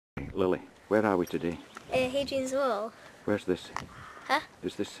Lily, where are we today? Hadrian's Wall. Where's this? Huh?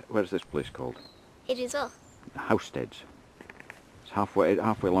 Where's this place called? Hadrian's Wall. Housesteads. It's halfway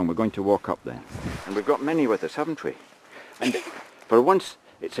along. We're going to walk up there. And we've got many with us, haven't we? And for once,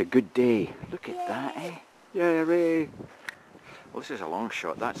 it's a good day. Look at that, eh? Yeah, hooray! Well, this is a long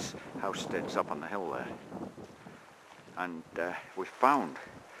shot. That's Housesteads up on the hill there. And we found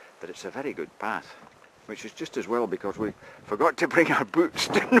that it's a very good path, which is just as well because we forgot to bring our boots,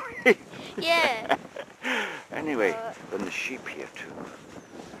 didn't we? Yeah. Anyway, then the sheep here too.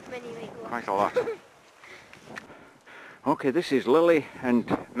 Many big ones. Quite a lot. Okay, this is Lily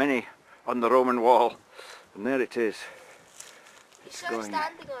and Minnie on the Roman wall. And there it is. It's going.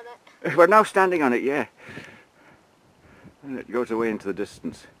 Standing on it. We're now standing on it, yeah. And it goes away into the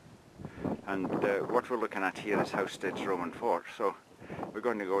distance. And what we're looking at here is Housesteads Roman Fort. So we're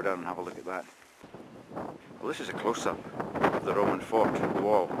going to go down and have a look at that. Well, this is a close-up of the Roman fort, the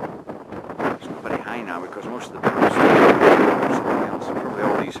wall. It's not very high now because most of the buildings are something else. Probably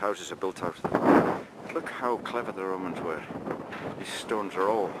all these houses are built out of them. Look how clever the Romans were. These stones are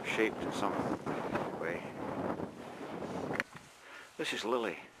all shaped in some way. This is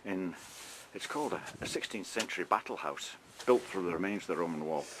Lily in, it's called a 16th century battle house, built from the remains of the Roman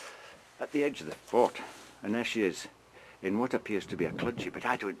wall, at the edge of the fort. And there she is, in what appears to be a clergy, but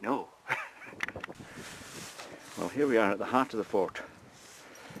I don't know. Well, here we are at the heart of the fort.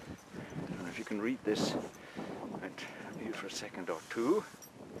 I don't know if you can read this at you for a second or two.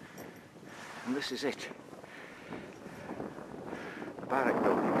 And this is it. The barrack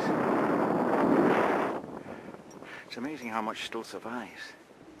buildings. It's amazing how much still survives.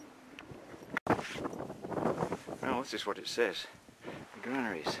 Well, this is what it says. The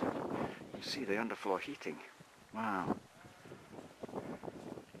granaries. You see the underfloor heating. Wow.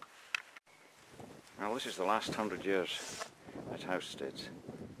 Well, this is the last 100 years at Housesteads.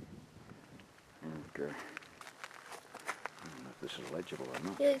 And I don't know if this is legible or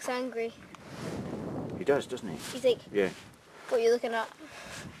not. He looks angry. He does, doesn't he? He's like, yeah. What are you looking at?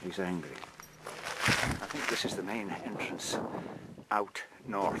 He's angry. I think this is the main entrance out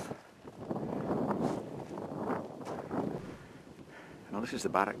north. Now this is the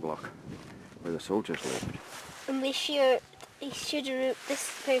barrack block where the soldiers lived. And they shared a room, this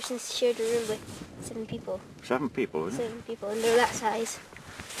person shared a room with 7 people. 7 people, isn't it? 7 people, and they're that size.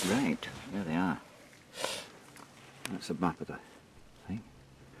 Right, there they are. That's a map of the thing.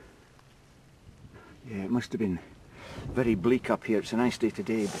 Yeah, it must have been very bleak up here. It's a nice day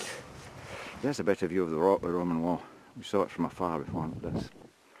today, but there's a better view of the Roman wall. We saw it from afar before.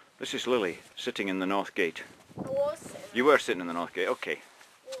 This is Lily sitting in the north gate. I was sitting. You were sitting in the north gate, okay.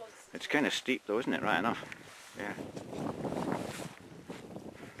 Was. It's kind of steep though, isn't it? Right enough. Yeah.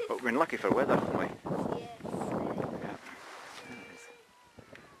 But we've been lucky for weather, haven't we? Yes. Yeah.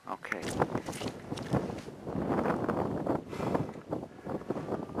 Okay.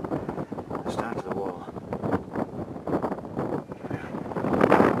 The start of the wall.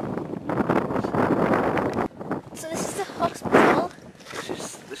 So this is the hospital.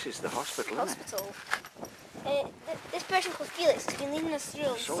 This is the hospital, isn't it? Hospital. This person called Felix has been leading us through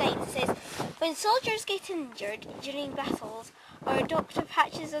on the site. It says, when soldiers get injured during battles, our doctor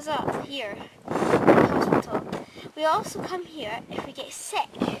patches us up here in the hospital. We also come here if we get sick.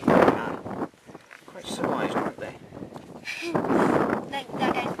 Ah, quite civilised, aren't they? That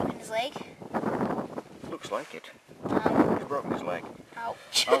guy's broken his leg. Looks like it. He's broken his leg.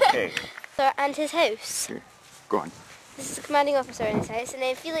 Ouch. Okay. And his house. Here. Go on. This is the commanding officer in his house, and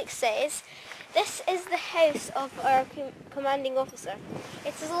then Felix says, this is the house of our commanding officer.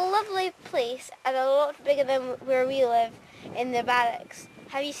 It's a lovely place and a lot bigger than where we live in the barracks.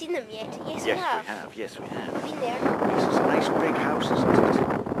 Have you seen them yet? Yes, we have. Yes, we have. Been there. This is a nice big house, isn't it?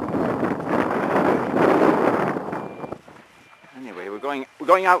 Anyway, we're going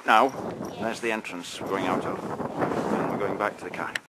out now. Yes. There's the entrance we're going out of. And we're going back to the car.